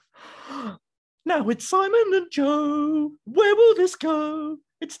Now it's Simon and Joe. Where will this go?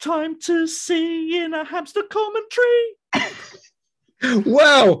 It's time to see in a hamster commentary.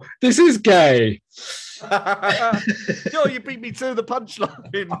 Well, this is gay. Joe, you beat me to the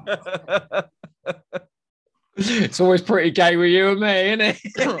punchline. It's always pretty gay with you and me, isn't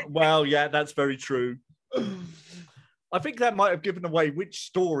it? Well, yeah, that's very true. I think that might have given away which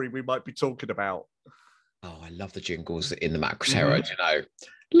story we might be talking about. Oh, I love the jingles in the Macra Terror, you know.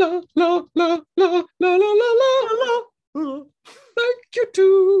 La, la, la, la, la, la, la, la.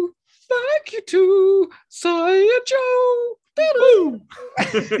 Thank you, Si Joe.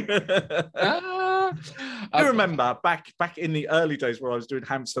 You remember back in the early days where I was doing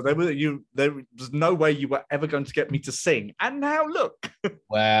hamster, there was no way you were ever going to get me to sing, and now look.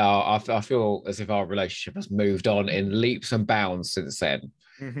 Well, I feel as if our relationship has moved on in leaps and bounds since then.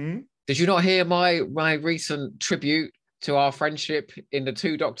 Mm-hmm. Did you not hear my recent tribute to our friendship in the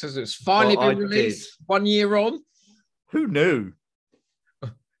Two Doctors? It's finally been released 1 year on. Who knew?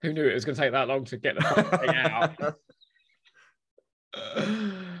 Who knew it was going to take that long to get the thing out?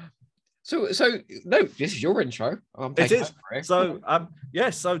 So no, this is your intro. It is.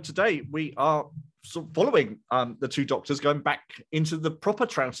 So today we are sort of following the Two Doctors going back into the proper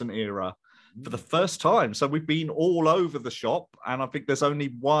Troughton era for the first time. So we've been all over the shop, and I think there's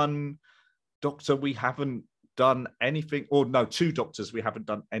only one Doctor we haven't done anything, or no, two Doctors we haven't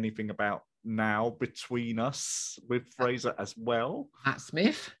done anything about now between us, with Fraser as well. Matt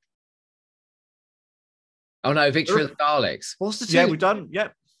Smith. Oh no, Victory of the Daleks. What's the two? Yeah, we've done. Yeah.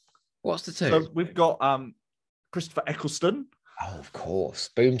 What's the two? So we've got Christopher Eccleston. Oh, of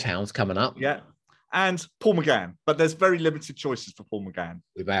course. Boomtown's coming up. Yeah. And Paul McGann. But there's very limited choices for Paul McGann.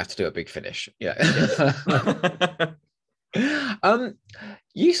 We may have to do a big finish. Yeah.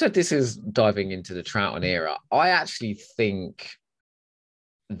 You said this is diving into the Troughton era. I actually think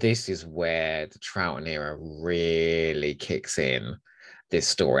this is where the Troughton era really kicks in this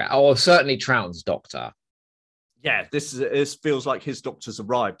story. Oh, certainly Troughton's Doctor. Yeah, this feels like his Doctor's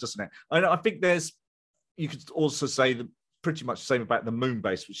arrived, doesn't it? I think you could also say pretty much the same about the Moon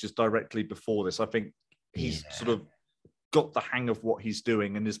Base, which is directly before this. I think he's sort of got the hang of what he's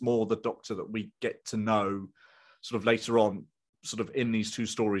doing and is more the Doctor that we get to know sort of later on, sort of in these two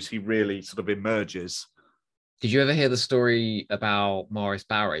stories, he really sort of emerges. Did you ever hear the story about Maurice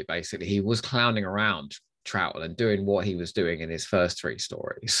Barry? Basically, he was clowning around Troughton and doing what he was doing in his first three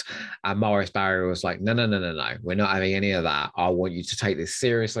stories. And Maurice Barry was like, no, we're not having any of that. I want you to take this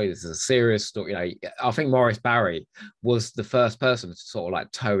seriously. This is a serious story. You know, I think Maurice Barry was the first person to sort of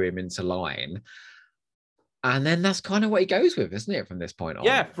like toe him into line. And then that's kind of what he goes with, isn't it, from this point on?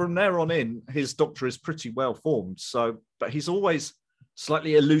 Yeah, from there on in, his Doctor is pretty well formed. So, but he's always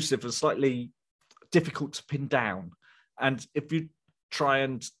slightly elusive and slightly difficult to pin down. And if you try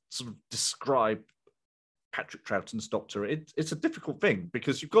and sort of describe Patrick Troughton's Doctor, it's a difficult thing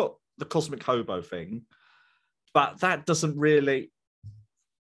because you've got the cosmic hobo thing, but that doesn't really,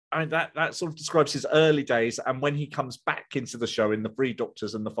 I mean, that sort of describes his early days. And when he comes back into the show in the 3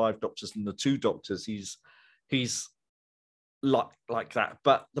 Doctors and the 5 Doctors and the 2 Doctors, he's like that.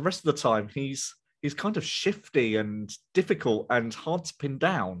 But the rest of the time, he's kind of shifty and difficult and hard to pin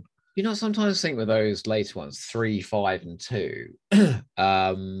down. You know, sometimes think with those later ones, 3, 5, and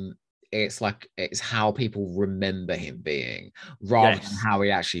 2, it's how people remember him being rather than how he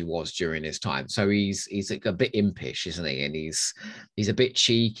actually was during his time. So he's like a bit impish, isn't he? And he's a bit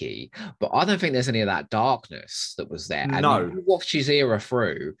cheeky, but I don't think there's any of that darkness that was there. And no, you watch his era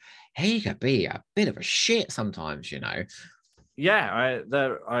through, he could be a bit of a shit sometimes, you know. Yeah,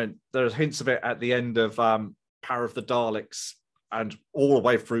 there's hints of it at the end of Power of the Daleks and all the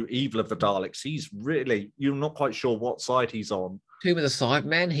way through Evil of the Daleks. He's really, you're not quite sure what side he's on. Tomb of the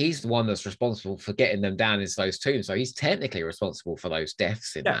Cybermen, he's the one that's responsible for getting them down into those tombs. So he's technically responsible for those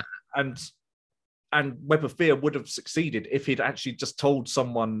deaths in that. And Web of Fear would have succeeded if he'd actually just told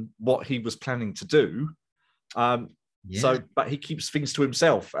someone what he was planning to do. So, but he keeps things to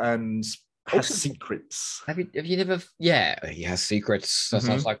himself and has secrets. Have you never? Yeah, he has secrets. That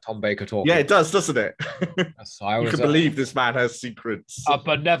sounds like Tom Baker talking. Yeah, it does, doesn't it? You can believe this man has secrets. A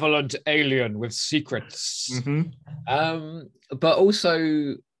benevolent alien with secrets. But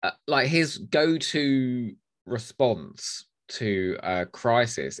also, like his go-to response to a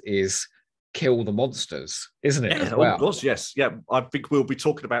crisis is kill the monsters, isn't it? Yeah, of course, yes. Yeah, I think we'll be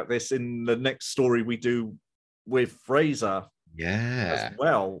talking about this in the next story we do with Fraser. Yeah, as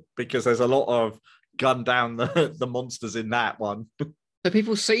well, because there's a lot of gun down the monsters in that one. So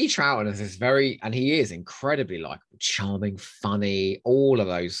people see Troughton as this and he is incredibly likable, charming, funny, all of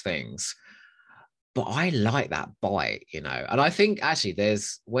those things. But I like that bite, and I think actually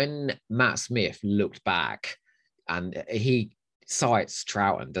there's when Matt Smith looked back and he cites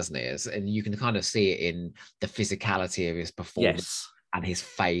Troughton, doesn't he? And you can kind of see it in the physicality of his performance Yes. and his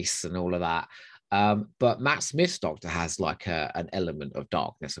face and all of that. But Matt Smith's Doctor has like an element of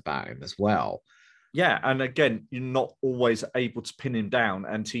darkness about him as well. Yeah, and again, you're not always able to pin him down,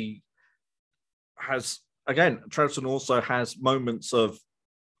 and he has again. Troughton also has moments of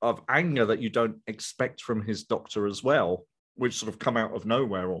anger that you don't expect from his Doctor as well, which sort of come out of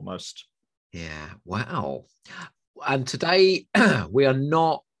nowhere almost. Yeah, wow. And today we are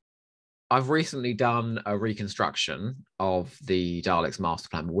not. I've recently done a reconstruction of the Daleks master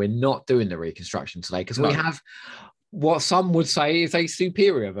plan. We're not doing the reconstruction today because we have what some would say is a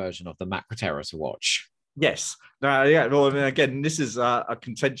superior version of the Macra Terror to watch. Yes. Now, yeah. Well, and again, this is a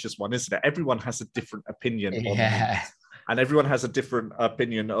contentious one, isn't it? Everyone has a different opinion on these, and everyone has a different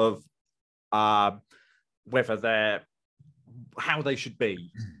opinion of whether they're how they should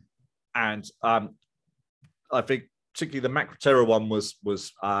be. And I think particularly the Macra Terror one was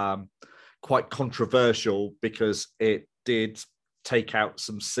quite controversial because it did take out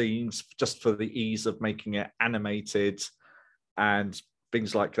some scenes just for the ease of making it animated and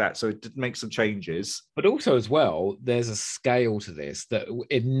things like that. So it did make some changes. But also as well, there's a scale to this that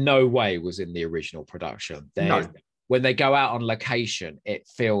in no way was in the original production. When they go out on location, it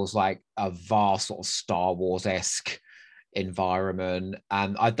feels like a vast sort of Star Wars-esque environment,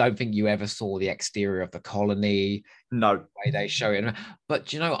 and I don't think you ever saw the exterior of the colony. No, the way they show it.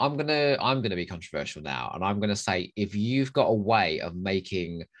 But I'm gonna be controversial now, and I'm gonna say if you've got a way of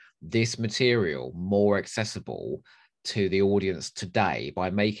making this material more accessible to the audience today by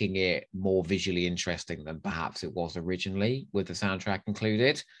making it more visually interesting than perhaps it was originally with the soundtrack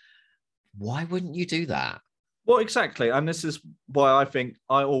included, why wouldn't you do that? Well, exactly. And this is why I think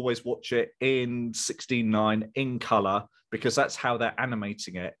I always watch it in 16:9 in color, because that's how they're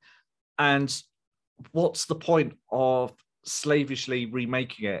animating it. And what's the point of slavishly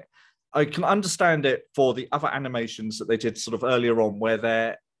remaking it? I can understand it for the other animations that they did sort of earlier on, where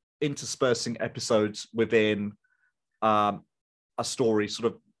they're interspersing episodes within a story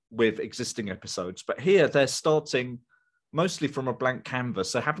sort of with existing episodes. But here they're starting mostly from a blank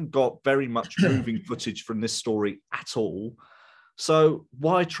canvas. They haven't got very much moving footage from this story at all. So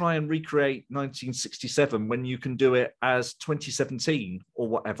why try and recreate 1967 when you can do it as 2017 or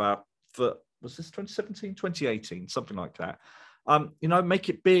whatever? Was this 2017, 2018, something like that? Make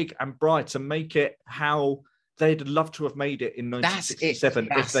it big and bright and make it how they'd love to have made it in 1967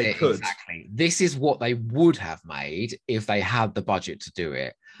 if they could. Exactly. This is what they would have made if they had the budget to do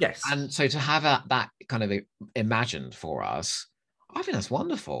it. Yes. And so to have that kind of imagined for us, I think that's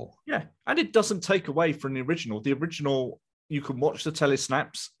wonderful. Yeah. And it doesn't take away from the original. The original, you can watch the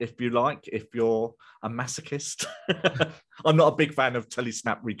telesnaps if you like, if you're a masochist. I'm not a big fan of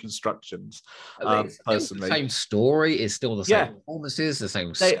telesnap reconstructions, personally. The same story is still the same performances, the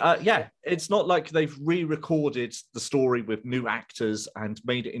same. It's not like they've re-recorded the story with new actors and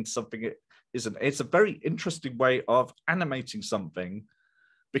made it into something it isn't. It's a very interesting way of animating something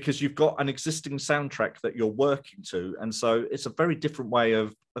because you've got an existing soundtrack that you're working to. And so it's a very different way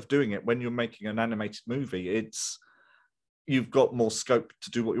of doing it. When you're making an animated movie, you've got more scope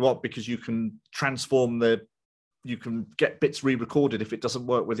to do what you want because you can transform you can get bits re-recorded. If it doesn't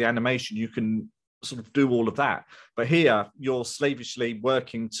work with the animation, you can sort of do all of that. But here you're slavishly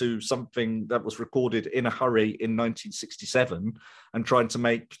working to something that was recorded in a hurry in 1967 and trying to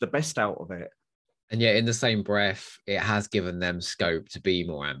make the best out of it. And yet in the same breath, it has given them scope to be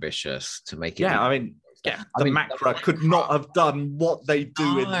more ambitious, to make it. The Macra could not have done what they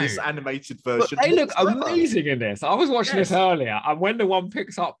do in this animated version. But they look amazing in this. I was watching this earlier, and when the one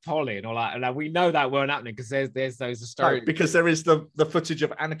picks up Polly and all that, and we know that weren't happening because there's those stories. Because there is the footage of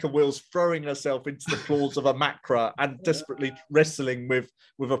Annika Wills throwing herself into the claws of a Macra and desperately wrestling with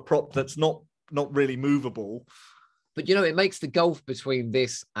a prop that's not really movable. But it makes the gulf between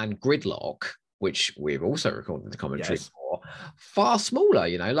this and Gridlock, which we've also recorded the commentary for, far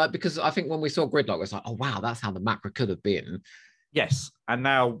smaller, because I think when we saw Gridlock, it was like, oh, wow, that's how the Macra could have been. Yes. And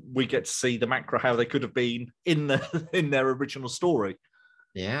now we get to see the Macra, how they could have been in their original story.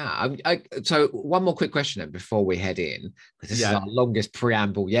 Yeah. So one more quick question then before we head in, because this is our longest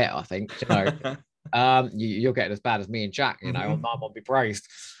preamble yet, I think. You're getting as bad as me and Jack, Mum will be praised.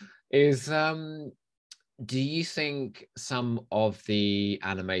 Do you think some of the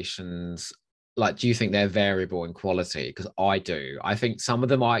animations, do you think they're variable in quality? Because I do. I think some of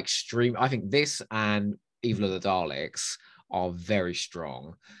them are extreme. I think this and Evil of the Daleks are very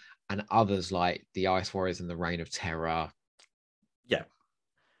strong. And others like the Ice Warriors and the Reign of Terror. Yeah.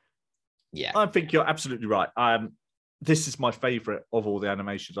 Yeah. I think you're absolutely right. This is my favorite of all the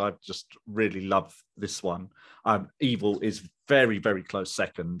animations. I just really love this one. Evil is very, very close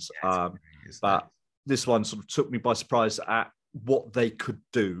second. But this one sort of took me by surprise at what they could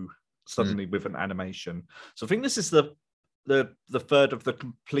do suddenly with an animation. So I think this is the third of the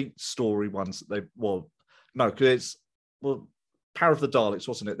complete story ones that they because Power of the Daleks,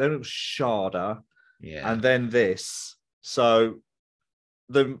 wasn't it? Then it was Sharda, and then this. So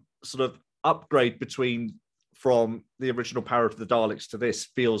the sort of upgrade from the original Power of the Daleks to this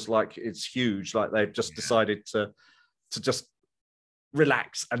feels like it's huge. Like they've just decided to just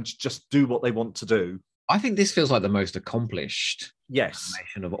relax and just do what they want to do. I think this feels like the most accomplished yes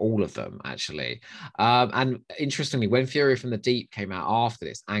animation of all of them, actually. And interestingly, when Fury from the Deep came out after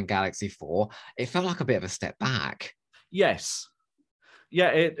this and Galaxy 4, it felt like a bit of a step back. Yes. Yeah,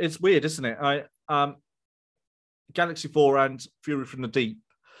 it's weird, isn't it? Galaxy 4 and Fury from the Deep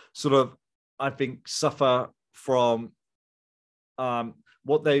sort of, I think, suffer from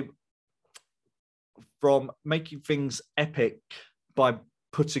from making things epic by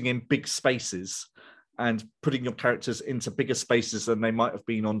putting in big spaces and putting your characters into bigger spaces than they might have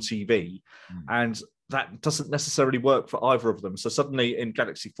been on TV. And that doesn't necessarily work for either of them. So suddenly in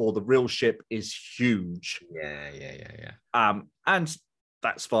Galaxy 4, the real ship is huge. Yeah. And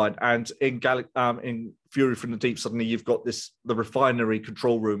that's fine. And in Fury from the Deep, suddenly you've got the refinery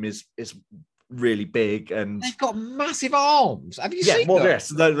control room is really big, and they've got massive arms. Have you seen them? Yes,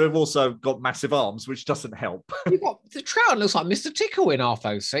 they've also got massive arms, which doesn't help. You've got the Troughton looks like Mr. Tickle in half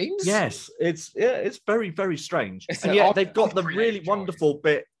those scenes. Yes, it's very, very strange. And yet they've got the really wonderful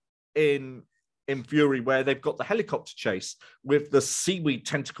bit in Fury where they've got the helicopter chase with the seaweed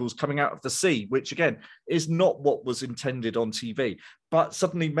tentacles coming out of the sea, which again is not what was intended on TV, but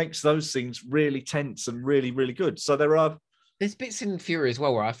suddenly makes those scenes really tense and really, really good. So there's bits in Fury as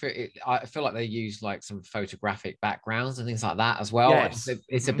well where I feel like they use like some photographic backgrounds and things like that as well. Yes.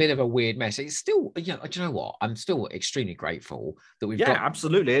 It's a bit of a weird mess. It's still, do you know what? I'm still extremely grateful that we've got. Yeah,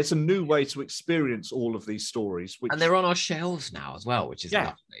 absolutely. It's a new way to experience all of these stories, and they're on our shelves now as well, which is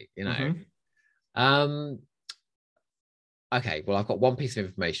lovely. You know. Okay, well, I've got one piece of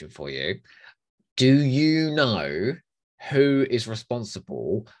information for you. Do you know who is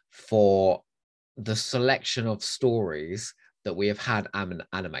responsible for the selection of stories that we have had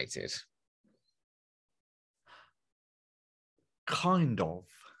animated? Kind of.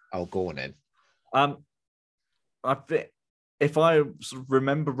 Oh, go on in. I think, if I sort of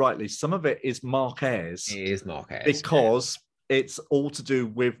remember rightly, some of it is Mark Ayres. It is Mark Ayres. Because it's all to do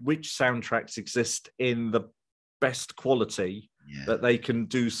with which soundtracks exist in the best quality that they can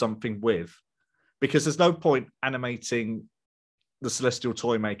do something with. Because there's no point animating the Celestial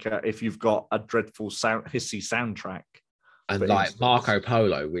Toymaker if you've got a dreadful hissy soundtrack. And like Marco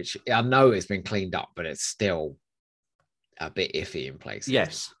Polo, which I know it's been cleaned up, but it's still a bit iffy in places.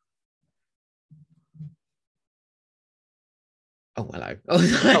 Yes. Oh, hello.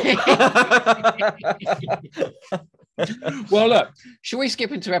 Well, look, shall we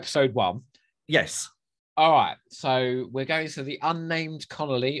skip into episode 1? Yes. All right. So we're going to the unnamed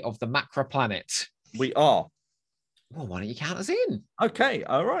colony of the Macra planet. We are. Well, why don't you count us in? Okay.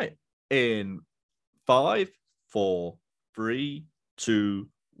 All right. In 5, 4, 3, 2,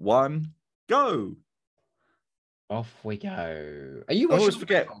 1, go. Off we go. Are you watching? I always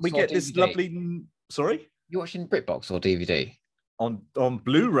forget. We get this lovely. Sorry. You watching BritBox or DVD? On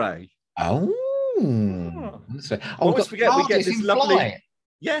Blu-ray. Oh. I always forget we get this lovely.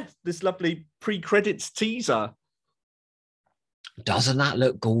 Yeah, this lovely pre-credits teaser. Doesn't that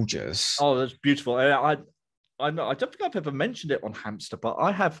look gorgeous? Oh, that's beautiful. I don't think I've ever mentioned it on Hamster, but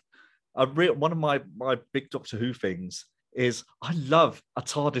I have one of my big Doctor Who things is I love a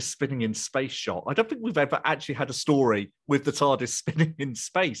TARDIS spinning in space shot. I don't think we've ever actually had a story with the TARDIS spinning in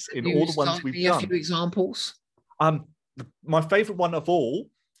space in all the ones we've done. A few examples. My favourite one of all,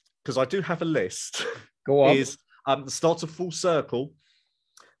 because I do have a list, go on, is the start of Full Circle,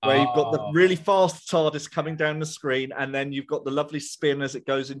 where you've got the really fast TARDIS coming down the screen, and then you've got the lovely spin as it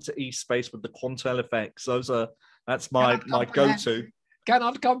goes into E-space with the Quantel effects. That's my go-to.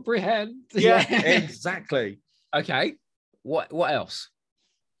 Cannot comprehend. Yeah, exactly. Okay. What else?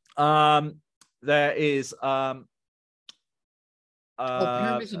 There is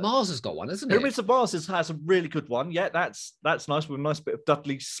Pyramids of Mars has got one, isn't it? Pyramids of Mars has a really good one. Yeah, that's nice with a nice bit of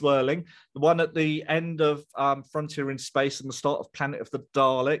Dudley swirling. The one at the end of Frontier in Space and the start of Planet of the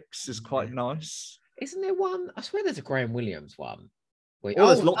Daleks is quite nice. Isn't there one? I swear there's a Graham Williams one.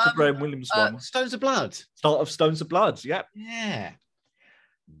 There's lots of Graham Williams ones. Stones of Blood. Start of Stones of Blood. Yep. Yeah.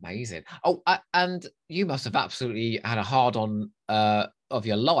 Amazing. Oh, and you must have absolutely had a hard on of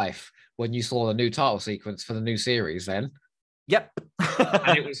your life when you saw the new title sequence for the new series then. Yep.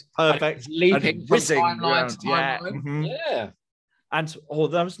 And it was perfect. Leaping and from whizzing timeline around. to timeline. Mhm. Yeah. And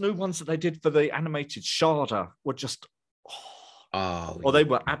those new ones that they did for the animated Sharda were just, they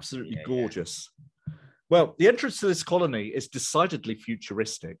were absolutely gorgeous. Well, the entrance to this colony is decidedly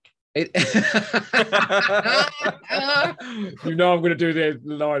futuristic. I'm going to do the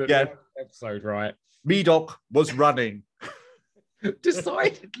line at the episode, right? Medoc was running.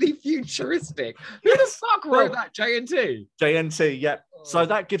 Decidedly futuristic. Who the fuck wrote that? JNT? JNT, yeah. So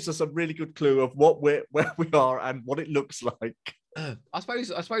that gives us a really good clue of where we are and what it looks like. I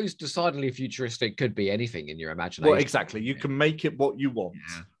suppose decidedly futuristic could be anything in your imagination. Well, exactly. You can make it what you want.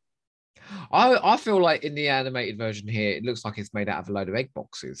 Yeah. I feel like in the animated version here, it looks like it's made out of a load of egg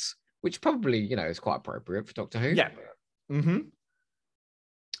boxes, which probably, is quite appropriate for Doctor Who. Yeah. Mm-hmm.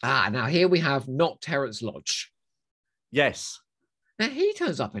 Now here we have not Terrence Lodge. Yes. Now he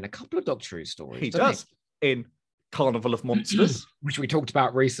turns up in a couple of Doctor Who stories. He does. In Carnival of Monsters, which we talked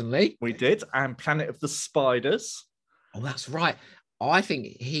about recently. We did, and Planet of the Spiders. Oh, that's right. I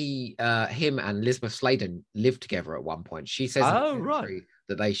think him and Elizabeth Sladen lived together at one point. She says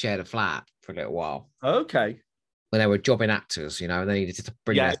that they shared a flat for a little while. Okay. When they were jobbing actors, and they needed to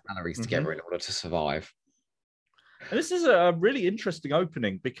bring their salaries together in order to survive. And this is a really interesting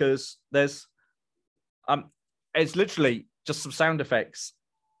opening because there's it's literally just some sound effects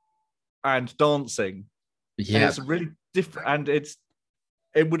and dancing. Yeah. And it's really different, and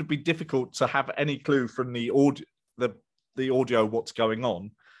it would be difficult to have any clue from the audio what's going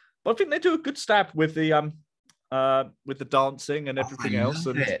on. But I think they do a good stab with the dancing and everything else.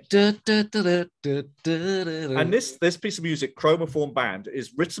 And this piece of music, Chromoform Band,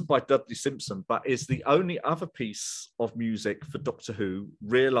 is written by Dudley Simpson, but is the only other piece of music for Doctor Who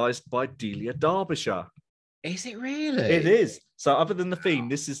realised by Delia Derbyshire. Is it really? It is. So other than the theme,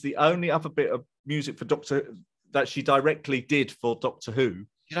 this is the only other bit of music for Doctor that she directly did for Doctor Who.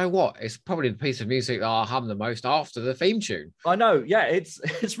 You know what? It's probably the piece of music that I hum the most after the theme tune. I know. Yeah,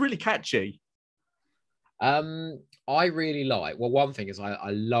 it's really catchy. I really like. Well, one thing is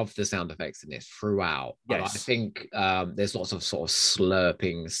I love the sound effects in this throughout. Yes. And I think there's lots of sort of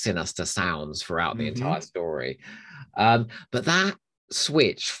slurping, sinister sounds throughout the entire story. But that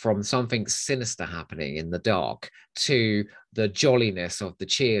switch from something sinister happening in the dark to the jolliness of the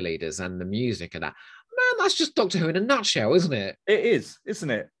cheerleaders and the music and that, man, that's just Doctor Who in a nutshell, isn't it? It is, isn't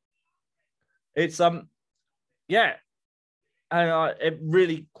it? It's and it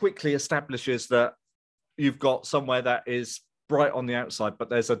really quickly establishes that you've got somewhere that is bright on the outside, but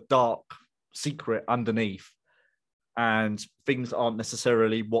there's a dark secret underneath, and things aren't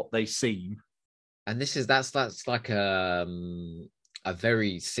necessarily what they seem. And that's like a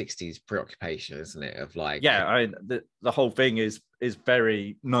very 60s preoccupation, isn't it? Of like, I mean, the whole thing is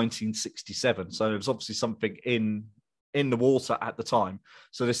very 1967. So there's obviously something in the water at the time.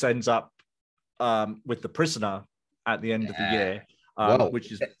 So this ends up with The Prisoner at the end of the year,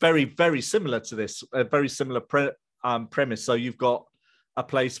 which is very, very similar to this, a very similar premise. So you've got a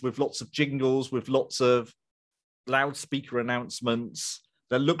place with lots of jingles, with lots of loudspeaker announcements,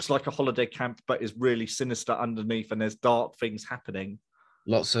 that looks like a holiday camp, but is really sinister underneath, and there's dark things happening.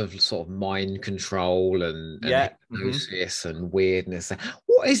 Lots of sort of mind control and hypnosis and weirdness.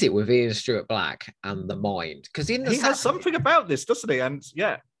 What is it with Ian Stewart Black and the mind? Because he has something about this, doesn't he? And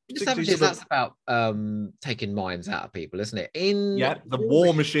Savages, that's about taking minds out of people, isn't it? The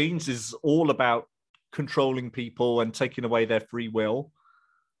War Machines is all about controlling people and taking away their free will.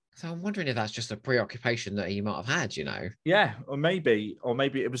 So I'm wondering if that's just a preoccupation that he might have had, Yeah, or maybe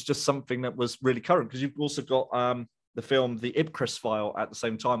it was just something that was really current, because you've also got the film The Ipcress File at the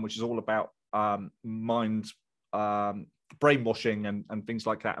same time, which is all about mind brainwashing and things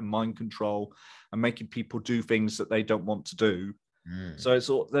like that, and mind control and making people do things that they don't want to do. So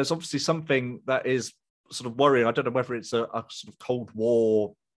there's obviously something that is sort of worrying. I don't know whether it's a sort of Cold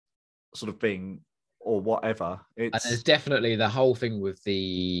War sort of thing or whatever. And there's definitely the whole thing with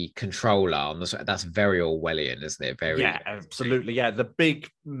the controller on that's very Orwellian, isn't it? Very, absolutely. Yeah, the big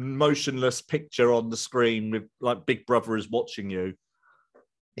motionless picture on the screen with like Big Brother is watching you.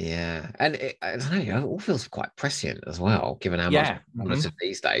 Yeah, and I don't know, it all feels quite prescient as well, given how much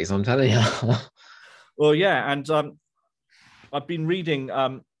these days. I'm telling you. Well, yeah, and I've been reading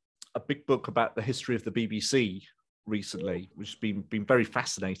a big book about the history of the BBC recently, which has been very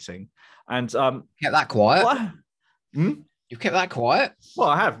fascinating. And kept that quiet. You've kept that quiet? Well,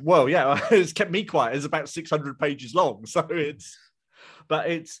 I have. Well, yeah, it's kept me quiet. It's about 600 pages long, so there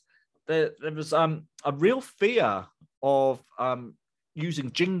was a real fear of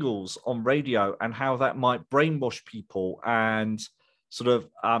using jingles on radio and how that might brainwash people and sort of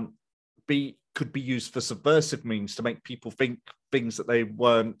could be used for subversive means to make people think things that they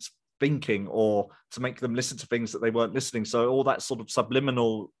weren't thinking, or to make them listen to things that they weren't listening. So all that sort of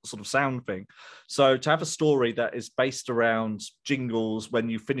subliminal sort of sound thing. So to have a story that is based around jingles when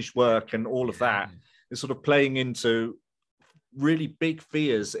you finish work and all of that is sort of playing into really big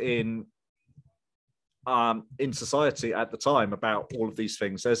fears in society at the time about all of these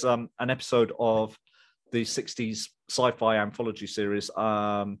things. There's an episode of the 60s sci-fi anthology series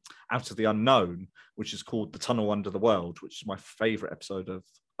Out of the Unknown, which is called The Tunnel Under the World, which is my favorite episode of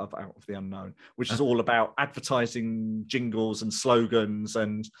Out of the Unknown, which is all about advertising jingles and slogans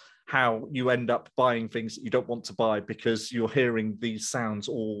and how you end up buying things that you don't want to buy because you're hearing these sounds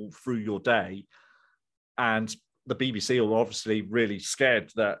all through your day. And the BBC were obviously really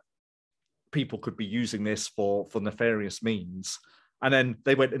scared that people could be using this for nefarious means. And then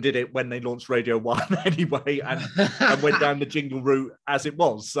they went and did it when they launched Radio 1 anyway, and went down the jingle route as it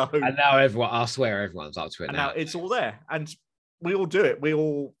was. So, and now I swear everyone's up to it now. Now it's all there. And we all do it. We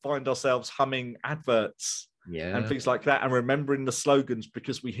all find ourselves humming adverts and things like that, and remembering the slogans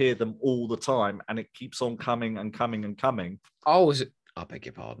because we hear them all the time, and it keeps on coming and coming and coming. I beg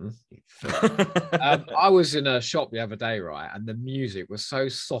your pardon. I was in a shop the other day, right, and the music was so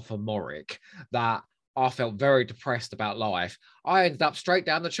sophomoric that I felt very depressed about life. I ended up straight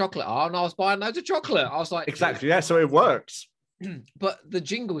down the chocolate aisle, and I was buying loads of chocolate. I was like, exactly, yeah. So it works. But the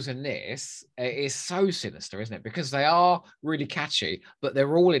jingles in this is so sinister, isn't it? Because they are really catchy, but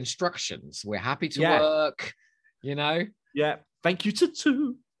they're all instructions. We're happy to work, you know? Yeah. Thank you to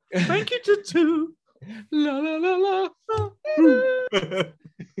two. Thank you to two. La la la la.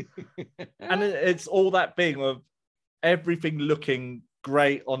 And it's all that thing of everything looking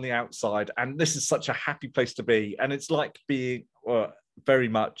great on the outside, and this is such a happy place to be. And it's like being very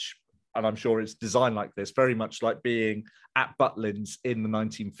much, and I'm sure it's designed like this, very much like being at Butlins in the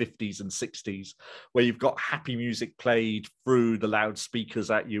 1950s and 60s, where you've got happy music played through the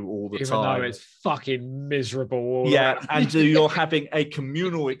loudspeakers at you all the time. Even though it's fucking miserable. And you're having a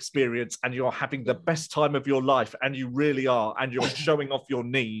communal experience, and you're having the best time of your life, and you really are, and you're showing off your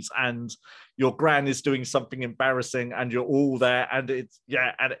knees, and your gran is doing something embarrassing, and you're all there, and and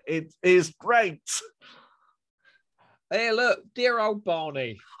it is great. Hey, look, dear old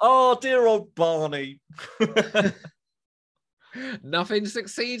Barney. Oh, dear old Barney. Nothing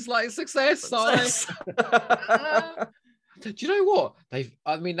succeeds like success. Do you know what?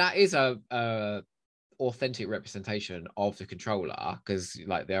 That is a authentic representation of the controller, because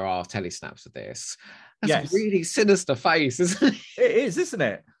like there are telesnaps of this. That's a really sinister face, isn't it? It is, isn't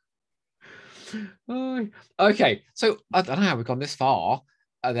it? Okay, so I don't know how we've gone this far.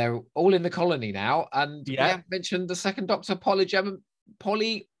 They're all in the colony now, and we have mentioned the second Doctor, Polly,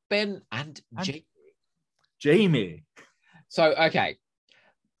 Ben, and Jamie. So okay.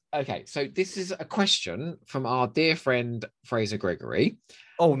 So this is a question from our dear friend Fraser Gregory.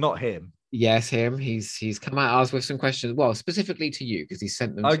 Oh, not him. Yes, him. He's come at us with some questions. Well, specifically to you, because he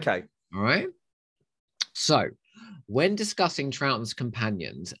sent them. Okay. All right. So, when discussing Troughton's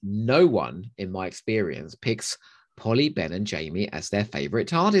companions, no one, in my experience, picks Polly, Ben, and Jamie as their favorite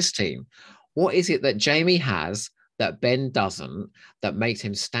TARDIS team. What is it that Jamie has that Ben doesn't, that makes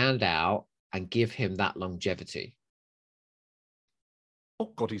him stand out and give him that longevity?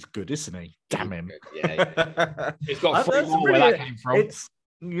 Oh God, he's good, isn't he? Damn him! Yeah. He's got 3 more where that came from.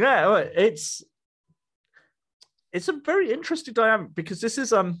 It's a very interesting dynamic, because this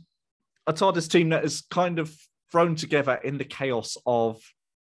is a TARDIS team that is kind of thrown together in the chaos of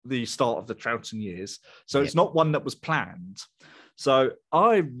the start of the Troughton years. So it's not one that was planned. So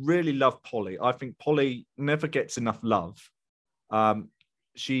I really love Polly. I think Polly never gets enough love.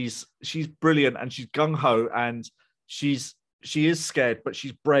 She's brilliant, and she's gung-ho, and she is scared, but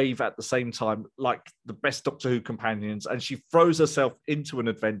she's brave at the same time, like the best Doctor Who companions. And she throws herself into an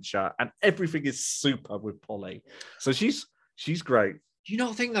adventure, and everything is super with Polly. So she's great. Do you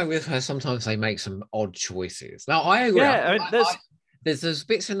not think, though, with her, sometimes they make some odd choices? Now, I agree. Yeah, there's those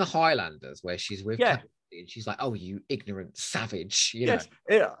bits in the Highlanders where she's with Kathy, and she's like, "Oh, you ignorant savage!" You know?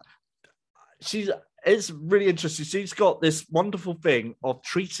 It's really interesting. She's got this wonderful thing of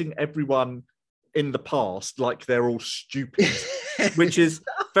treating everyone in the past like they're all stupid, which is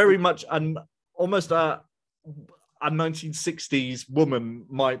very much almost a 1960s woman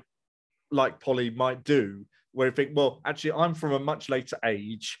like Polly might do, where you think, well, actually, I'm from a much later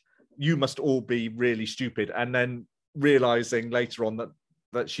age. You must all be really stupid. And then realizing later on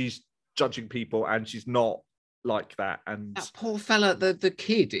that she's judging people, and she's not like that. And that poor fella, the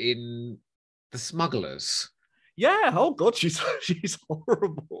kid in The Smugglers. Yeah. Oh God, she's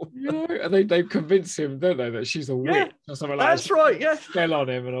horrible. Yeah, and they convince him, don't they, that she's a witch or something like that. That's right. Yeah. Spell on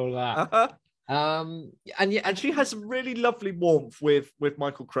him and all that. Uh-huh. And yeah, And she has some really lovely warmth with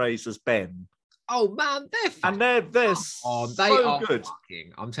Michael Craze as Ben. Oh man, they're so good.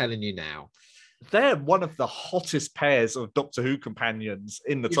 I'm telling you now. They're one of the hottest pairs of Doctor Who companions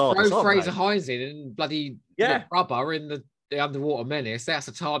in the TARDIS. Throw Fraser Hines in and bloody rubber in the Underwater Menace. That's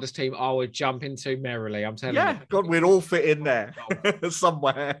a TARDIS team I would jump into merrily. I'm telling you. Yeah, God, we'd all fit in there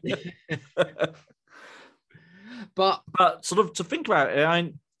somewhere. But sort of to think about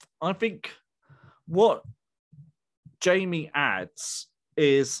it, I think what Jamie adds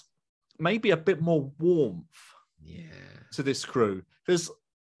is maybe a bit more warmth to this crew, because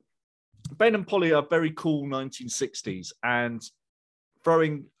Ben and Polly are very cool 1960s, and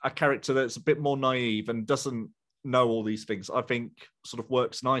throwing a character that's a bit more naive and doesn't know all these things, I think sort of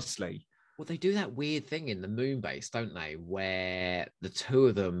works nicely. Well, they do that weird thing in the moon base, don't they, where the two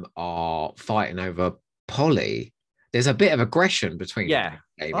of them are fighting over Polly. There's a bit of aggression between them.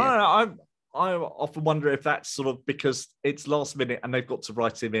 I often wonder if that's sort of because it's last minute and they've got to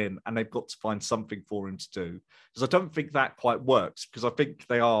write him in and they've got to find something for him to do. Because I don't think that quite works, because I think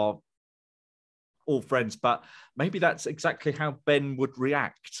they are all friends, but maybe that's exactly how Ben would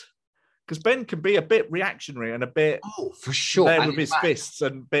react. Because Ben can be a bit reactionary and a bit for sure there with his fists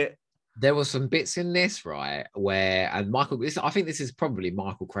and bit. There were some bits in this, right, where I think this is probably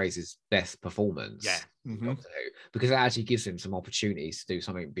Michael Craze's best performance. Yeah. Mm-hmm. Because it actually gives him some opportunities to do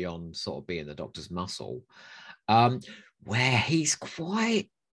something beyond sort of being the Doctor's muscle. Where he's quite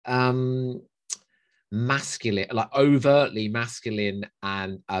masculine, like overtly masculine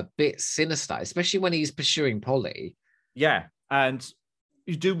and a bit sinister, especially when he's pursuing Polly. Yeah, and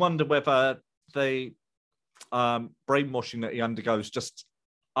you do wonder whether the brainwashing that he undergoes just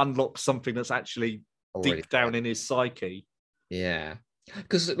unlocks something that's actually deep down in his psyche. Yeah,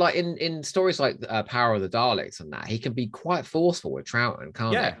 because like in stories like Power of the Daleks and that, he can be quite forceful with Troughton,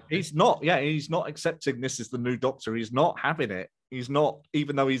 can't he? He's not accepting this is the new Doctor. He's not having it. He's not,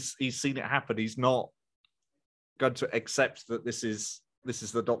 even though he's seen it happen, he's not going to accept that this is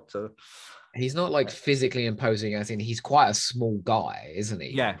the Doctor. He's not like physically imposing, as in he's quite a small guy, isn't he?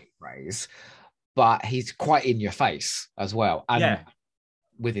 Yeah. But he's quite in your face as well. And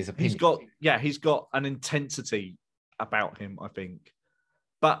with his opinion. He's got an intensity about him, I think.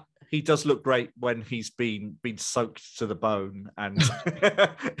 But he does look great when he's been soaked to the bone and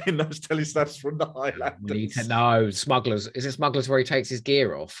in those telesnaps from the Highlanders. No, Smugglers. Is it Smugglers where he takes his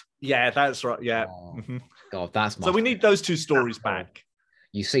gear off? Yeah, that's right. Yeah. Oh, God, that's so we need those two stories back.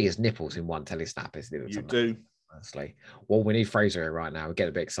 You see his nipples in one telesnap, isn't it? You do. Honestly. Well, we need Fraser here right now. We get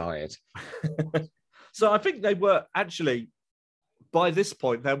a bit excited. So I think they were actually, by this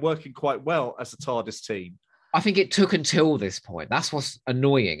point, they're working quite well as a TARDIS team. I think it took until this point. That's what's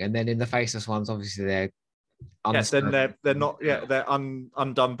annoying. And then in the Faceless ones, obviously they're then they're not. Yeah, they're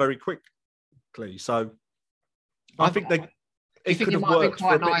undone very quickly. So I think it could have worked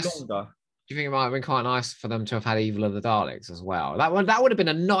for a bit longer. Do you think it might have been quite nice for them to have had Evil of the Daleks as well? That would have been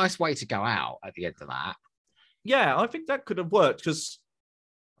a nice way to go out at the end of that. Yeah, I think that could have worked, because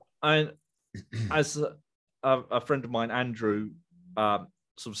as a friend of mine, Andrew, sort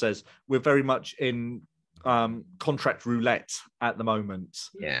of says, we're very much in contract roulette at the moment.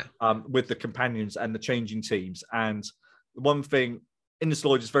 Yeah. With the companions and the changing teams. And the one thing, Innes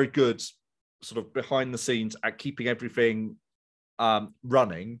Lloyd is very good sort of behind the scenes at keeping everything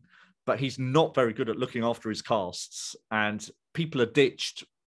running, but he's not very good at looking after his casts, and people are ditched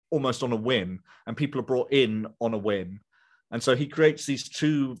almost on a whim and people are brought in on a whim. And so he creates these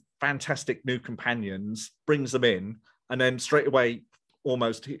two fantastic new companions, brings them in, and then straight away,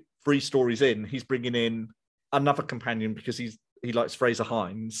 almost 3 stories in, he's bringing in another companion because he likes Fraser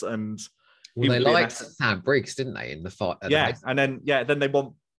Hines. And they liked Sam Briggs, didn't they, in the fight? Then they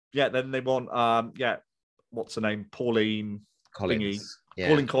want what's her name, Pauline Collins.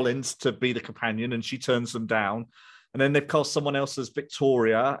 Pauline Collins to be the companion, and she turns them down. And then they've cast someone else as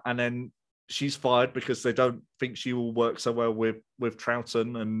Victoria, and then she's fired because they don't think she will work so well with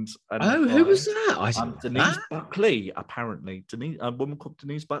Troughton. And who was that? Denise Buckley, apparently. A woman called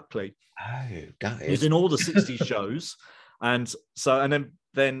Denise Buckley. Oh, guys. Who's in all the 60s shows. And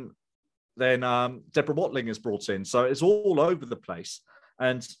then Deborah Watling is brought in. So it's all over the place.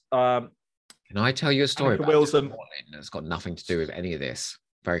 And can I tell you a story about Wilson? Watling that's got nothing to do with any of this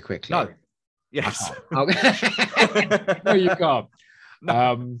very quickly? No. Yes. Okay. No, you can't.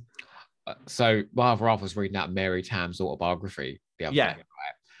 No. So while Ralph was reading out Mary Tam's autobiography the other day, right?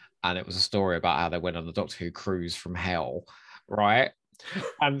 And it was a story about how they went on the Doctor Who cruise from hell, right?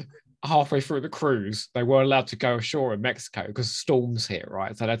 And halfway through the cruise, they weren't allowed to go ashore in Mexico because storms hit,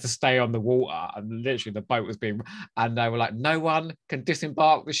 right? So they had to stay on the water, and literally the boat was being, and they were like, no one can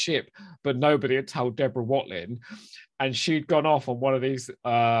disembark the ship, but nobody had told Deborah Watling, and she'd gone off on one of these,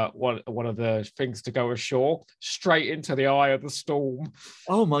 one of the things to go ashore, straight into the eye of the storm.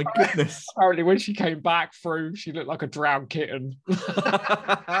 Oh my goodness! Apparently, when she came back through, she looked like a drowned kitten.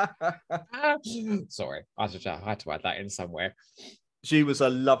 Sorry, I had to add that in somewhere. She was a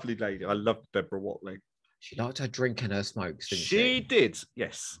lovely lady. I loved Deborah Watling. She liked her drink and her smokes, didn't she? She did,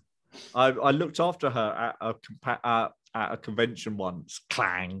 yes. I looked after her at a convention once.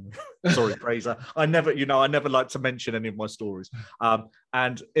 Clang. Sorry, Fraser. I never like to mention any of my stories.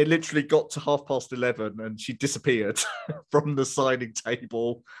 And it literally got to 11:30 and she disappeared from the signing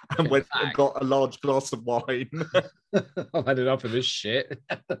table and went and got a large glass of wine. I've had enough of this shit.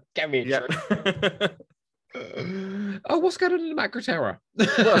 Get me a drink. Oh, what's going on in the Macra Terror?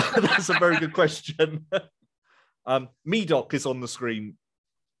 Well, that's a very good question. Medoc is on the screen.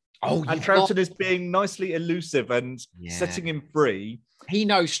 Oh, and Troughton is being nicely elusive and setting him free. He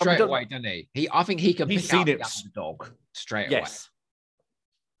knows straight away, doesn't he? I think he can pick up the underdog straight away.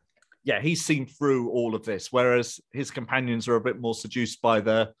 Yeah, he's seen through all of this, whereas his companions are a bit more seduced by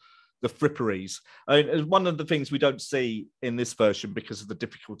the fripperies. I mean, one of the things we don't see in this version because of the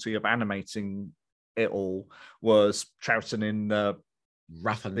difficulty of animating it all was Troughton in the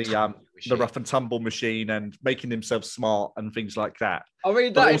rough and tumble machine and making himself smart and things like that. I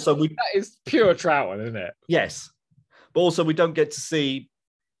mean, that is pure Troughton, isn't it? Yes, but also we don't get to see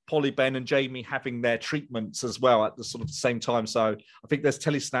Polly, Ben, and Jamie having their treatments as well at the sort of same time. So I think there's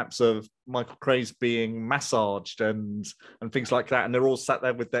telesnaps of Michael Craze being massaged and things like that, and they're all sat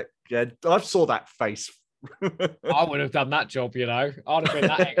there with that. Yeah, I saw that face. I would have done that job, I'd have been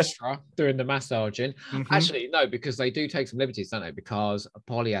that extra doing the massaging. Actually, no, because they do take some liberties, don't they? Because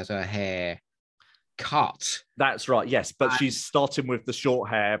Polly has her hair cut. That's right, yes, but she's starting with the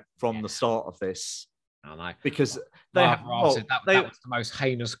short hair from the start of this. I know. Because that was the most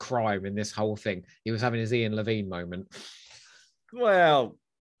heinous crime in this whole thing. He was having his Ian Levine moment. Well,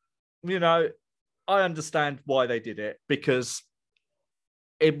 I understand why they did it, because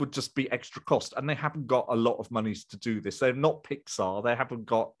it would just be extra cost, and they haven't got a lot of money to do this. They're not Pixar. They haven't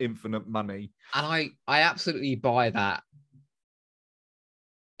got infinite money. And I absolutely buy that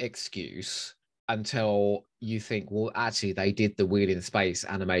excuse until you think, well, actually, they did the Wheel in Space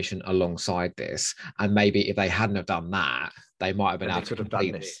animation alongside this, and maybe if they hadn't have done that, they might have been able to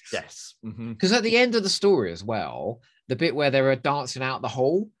complete this. Yes, because at the end of the story as well, the bit where they were dancing out the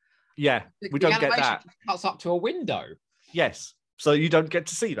hall, we don't get that. Just cuts up to a window. Yes. So you don't get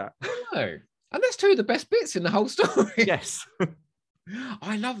to see that. No. And that's two of the best bits in the whole story. Yes.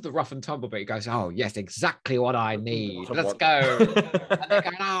 I love the rough and tumble bit. He goes, oh, yes, exactly what I need. Let's go. And they're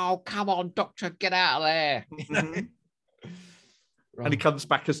going, oh, come on, Doctor, get out of there. Right. And he comes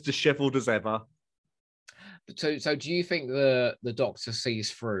back as disheveled as ever. So do you think the Doctor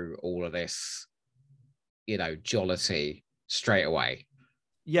sees through all of this, jollity straight away?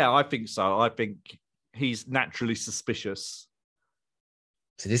 Yeah, I think so. I think he's naturally suspicious.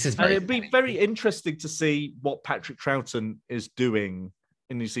 So this is it'd be very interesting to see what Patrick Troughton is doing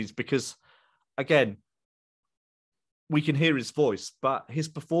in these scenes, because again, we can hear his voice, but his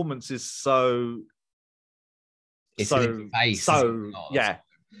performance is so yeah.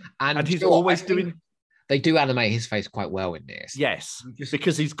 And he's always doing. They do animate his face quite well in this. Yes,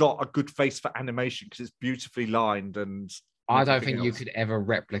 because he's got a good face for animation, because it's beautifully lined. And I don't think you could ever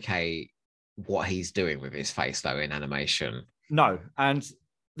replicate what he's doing with his face, though, in animation. No, and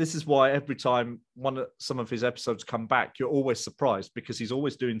this is why every time some of his episodes come back, you're always surprised, because he's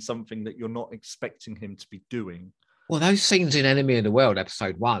always doing something that you're not expecting him to be doing. Well, those scenes in Enemy of the World,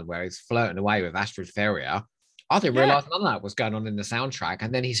 episode 1, where he's flirting away with Astrid Ferrier, I didn't realize none of that was going on in the soundtrack.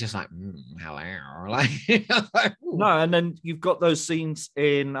 And then he's just like, hello. No, and then you've got those scenes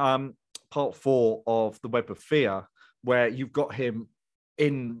in part 4 of The Web of Fear, where you've got him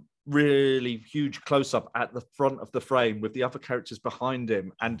in really huge close-up at the front of the frame with the other characters behind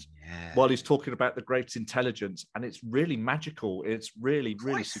him, and while he's talking about the great intelligence, and it's really magical. It's really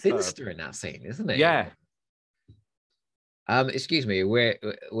superb. Sinister in that scene, isn't it? Yeah. Excuse me,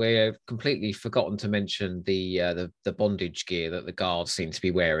 we're completely forgotten to mention the bondage gear that the guards seem to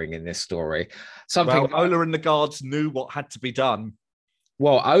be wearing in this story. Ola and the guards knew what had to be done.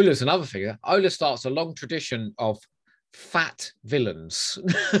 Well, Ola's another figure. Ola starts a long tradition of fat villains.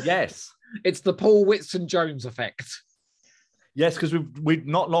 Yes. It's the Paul Whitson-Jones effect. Yes, because we've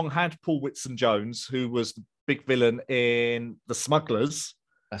not long had Paul Whitson-Jones, who was the big villain in The Smugglers.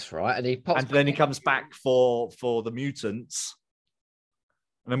 That's right. And then he comes back for the mutants.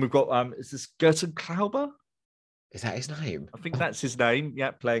 And then we've got is this Gerton Klauber? Is that his name? I think that's his name.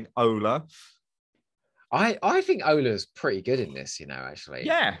 Yeah, playing Ola. I think Ola's pretty good in this, actually.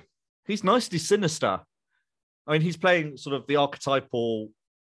 Yeah, he's nicely sinister. I mean, he's playing sort of the archetypal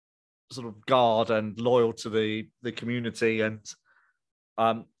sort of guard and loyal to the community, and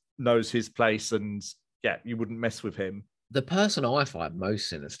knows his place. And yeah, you wouldn't mess with him. The person I find most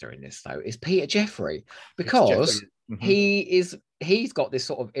sinister in this, though, is Peter Jeffrey, because he's got this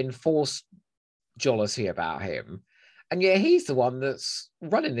sort of enforced jollity about him, and yeah, he's the one that's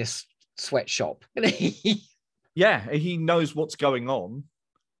running this sweatshop. Yeah, he knows what's going on.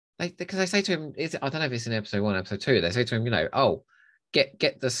 Because they say to him, I don't know if it's in episode 1, episode 2, they say to him, oh,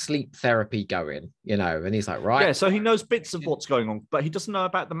 get the sleep therapy going, and he's like, right. Yeah, so he knows bits of what's going on, but he doesn't know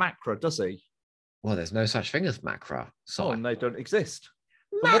about the Macra, does he? Well, there's no such thing as Macra. Oh, and they don't exist.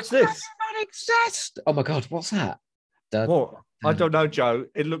 Macra, what's this? Don't exist. Oh my God, what's that? What? I don't know, Joe.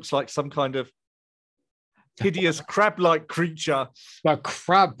 It looks like some kind of hideous crab-like creature. The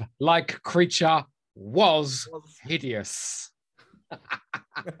crab-like creature was hideous.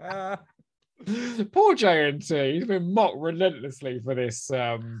 Poor JNT. He's been mocked relentlessly for this.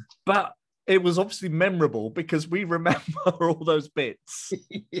 But it was obviously memorable because we remember all those bits.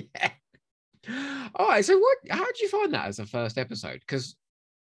 Yeah. All right. So how did you find that as a first episode? Because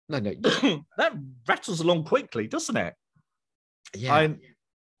no. That rattles along quickly, doesn't it? Yeah.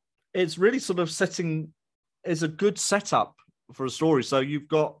 It's really sort of is a good setup for a story. So you've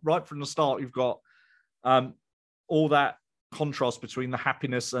got right from the start, you've got all that contrast between the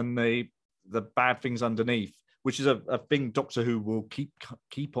happiness and the bad things underneath, which is a thing Doctor Who will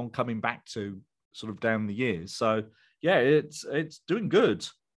keep on coming back to sort of down the years. So yeah, it's doing good.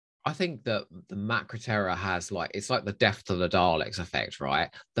 I think that the Macra Terror has it's like the Death to the Daleks effect, right?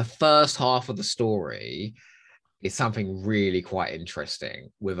 The first half of the story is something really quite interesting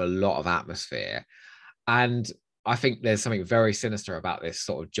with a lot of atmosphere. And I think there's something very sinister about this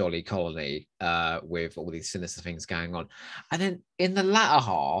sort of jolly colony with all these sinister things going on. And then in the latter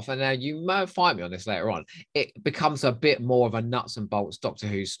half, and now you might fight me on this later on, it becomes a bit more of a nuts and bolts Doctor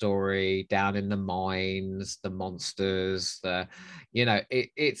Who story down in the mines, the monsters,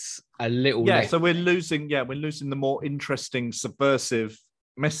 it's a little less. So we're losing the more interesting subversive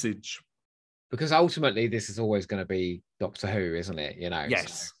message. Because ultimately this is always going to be Doctor Who, isn't it?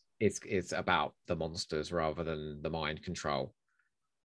 Yes. So it's about the monsters rather than the mind control.